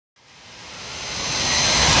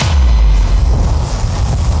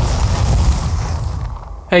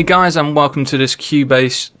Hey guys, and welcome to this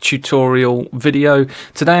Cubase tutorial video.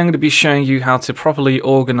 Today I'm going to be showing you how to properly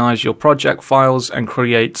organize your project files and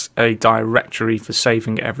create a directory for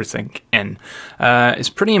saving everything in. It's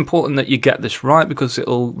pretty important that you get this right because it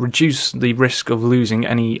will reduce the risk of losing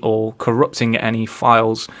any or corrupting any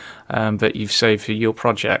files that you've saved for your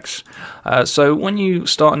projects. So when you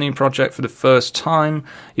start a new project for the first time,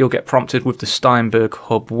 you'll get prompted with the Steinberg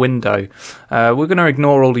Hub window. We're going to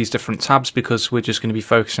ignore all these different tabs because we're just going to be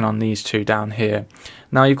focusing on these two down here.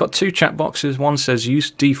 Now you've got two checkboxes. One says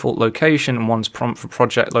use default location and one's prompt for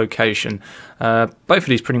project location. Both of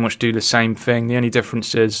these pretty much do the same thing. The only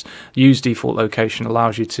difference is use default location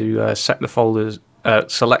allows you to set the folders,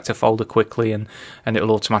 select a folder quickly, and it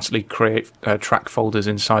will automatically create track folders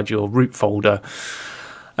inside your root folder.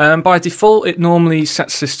 By default, it normally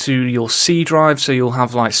sets this to your C drive, so you'll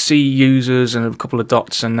have like C users and a couple of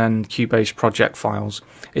dots and then Cubase project files.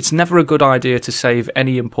 It's never a good idea to save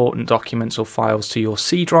any important documents or files to your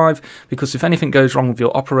C drive, because if anything goes wrong with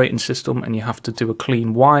your operating system and you have to do a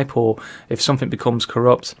clean wipe, or if something becomes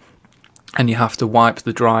corrupt and you have to wipe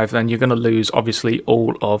the drive, then you're going to lose obviously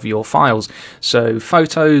all of your files. So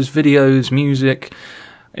photos, videos, music,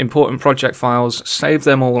 important project files, save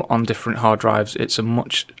them all on different hard drives. It's a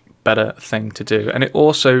much better thing to do, and it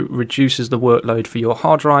also reduces the workload for your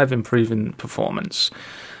hard drive, improving performance.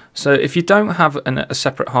 So if you don't have a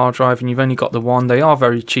separate hard drive and you've only got the one, they are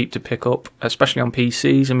very cheap to pick up, especially on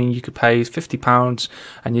PCs. I mean, you could pay £50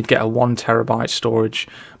 and you'd get a 1 terabyte storage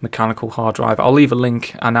mechanical hard drive. I'll leave a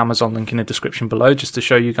link, an Amazon link in the description below, just to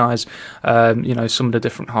show you guys, you know, some of the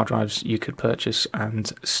different hard drives you could purchase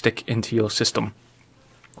and stick into your system.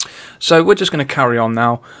 So we're just going to carry on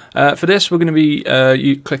now. For this, we're going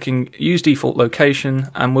to be clicking use default location,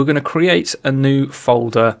 and we're going to create a new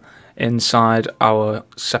folder inside our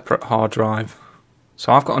separate hard drive.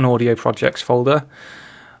 So I've got an audio projects folder.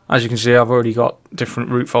 As you can see, I've already got different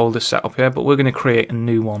root folders set up here, but we're going to create a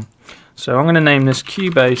new one. So I'm going to name this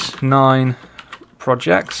Cubase 9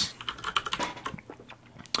 projects.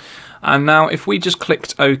 And now if we just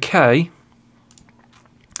clicked OK,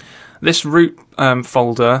 this root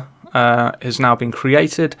folder has now been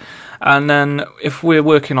created. And then if we're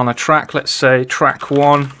working on a track, let's say track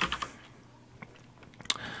 1,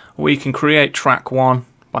 we can create track 1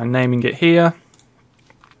 by naming it here,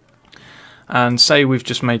 and say we've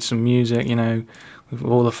just made some music, you know, with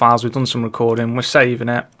all the files, we've done some recording, we're saving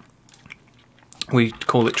it, we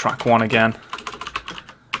call it track 1 again,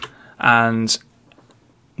 and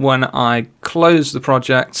when I close the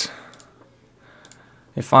project,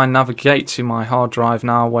 if I navigate to my hard drive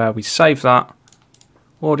now where we save that,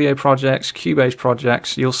 audio projects, Cubase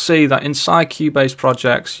projects, you'll see that inside Cubase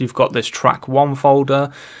projects you've got this track 1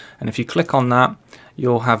 folder, and if you click on that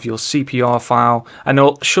you'll have your CPR file, and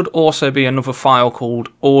there should also be another file called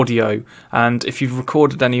audio, and if you've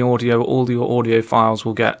recorded any audio, all your audio files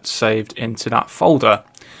will get saved into that folder.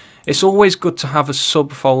 It's always good to have a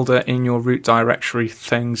subfolder in your root directory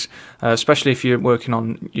things, especially if you're working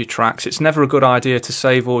on your tracks. It's never a good idea to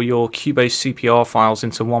save all your Cubase CPR files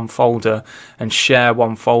into one folder and share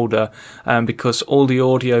one folder, because all the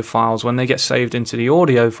audio files, when they get saved into the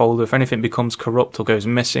audio folder, if anything becomes corrupt or goes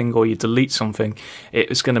missing or you delete something,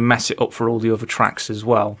 it's going to mess it up for all the other tracks as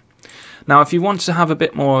well. Now, if you want to have a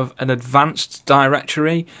bit more of an advanced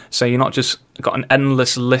directory, so you're not just got an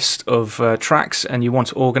endless list of tracks and you want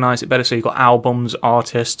to organize it better, so you've got albums,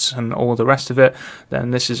 artists, and all the rest of it,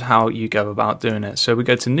 then this is how you go about doing it. So we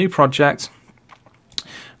go to new project,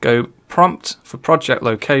 go prompt for project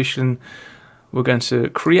location, we're going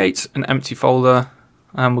to create an empty folder,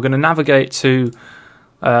 and we're going to navigate to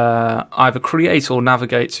either create or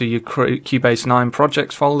navigate to your Cubase 9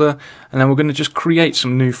 projects folder, and then we're going to just create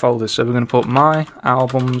some new folders. So we're going to put my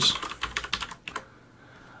albums,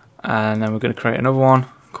 and then we're going to create another one,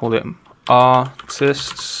 call it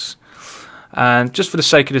artists, and just for the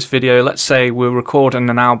sake of this video, let's say we're recording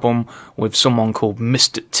an album with someone called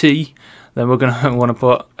Mr. T, then we're going to want to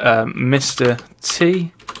put Mr.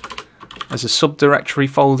 T as a subdirectory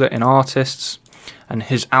folder in artists, and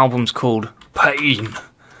his album's called Pain.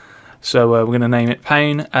 So we're going to name it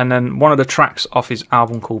Pain, and then one of the tracks off his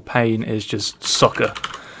album called Pain is just Sucker.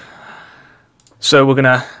 So we're going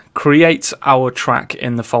to create our track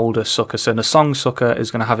in the folder Sucker. So the song Sucker is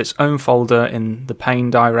going to have its own folder in the Pain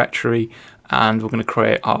directory, and we're going to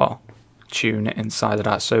create our tune inside of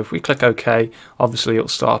that. So if we click OK, obviously it'll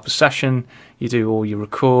start up a session, you do all your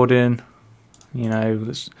recording, you know,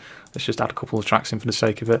 let's just add a couple of tracks in for the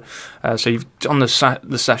sake of it. So you've done the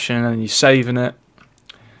session and you're saving it.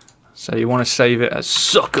 So you want to save it as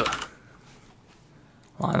Sucker,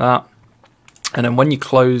 like that. And then when you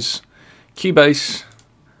close Cubase,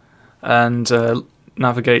 and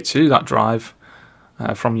navigate to that drive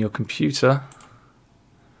from your computer,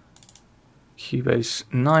 Cubase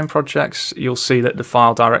 9 projects, you'll see that the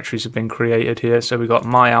file directories have been created here. So we've got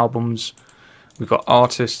my albums, we've got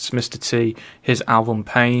artists, Mr. T, his album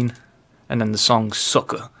Pain, and then the song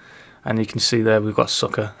Sucker. And you can see there we've got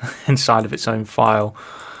Sucker inside of its own file.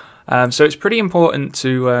 So it's pretty important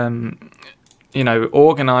to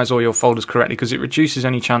organize all your folders correctly, because it reduces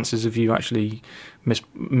any chances of you actually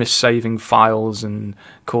missaving files and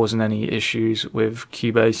causing any issues with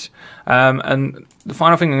Cubase. And the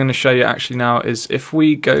final thing I'm going to show you actually now is if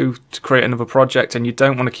we go to create another project and you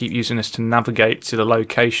don't want to keep using this to navigate to the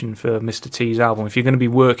location for Mr. T's album, if you're going to be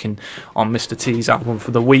working on Mr. T's album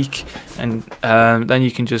for the week, and then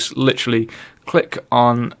you can just literally click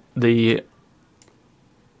on the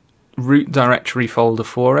root directory folder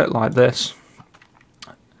for it like this.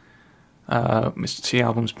 Mr. T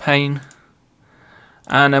album's Pain,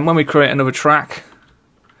 and then when we create another track,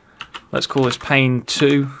 let's call this Pain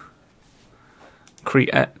 2,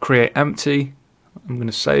 create empty. I'm going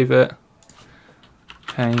to save it,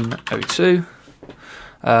 Pain 02.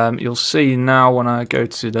 You'll see now when I go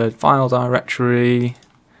to the file directory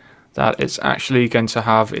that it's actually going to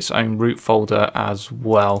have its own root folder as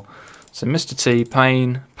well. So Mr. T,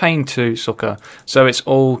 Pain 2, Sucker. So it's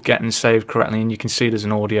all getting saved correctly, and you can see there's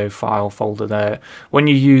an audio file folder there. When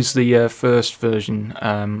you use the first version,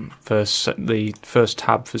 the first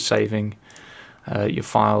tab for saving your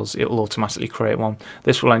files, it will automatically create one.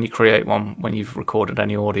 This will only create one when you've recorded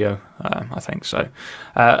any audio, I think so.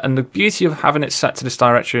 And the beauty of having it set to this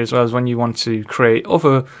directory as well is when you want to create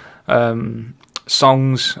other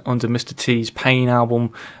songs under Mr. T's Pain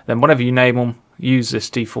album, then whatever you name them, use this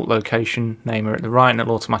default location namer at the right, and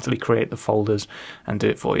it'll automatically create the folders and do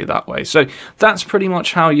it for you that way. So that's pretty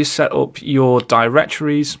much how you set up your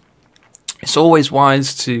directories. It's always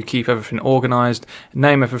wise to keep everything organized,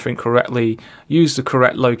 name everything correctly, use the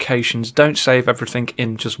correct locations, don't save everything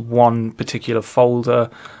in just one particular folder,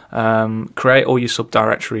 create all your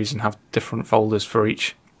subdirectories and have different folders for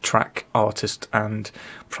each track, artist and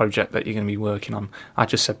project that you're going to be working on. I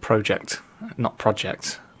just said project, not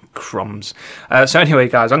project. Crumbs. So anyway,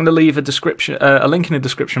 guys, I'm going to leave a link in the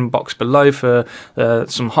description box below for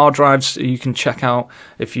some hard drives you can check out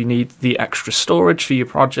if you need the extra storage for your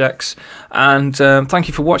projects. And thank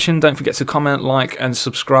you for watching. Don't forget to comment, like and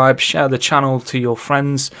subscribe, share the channel to your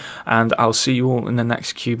friends, and I'll see you all in the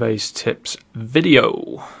next Cubase tips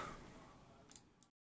video.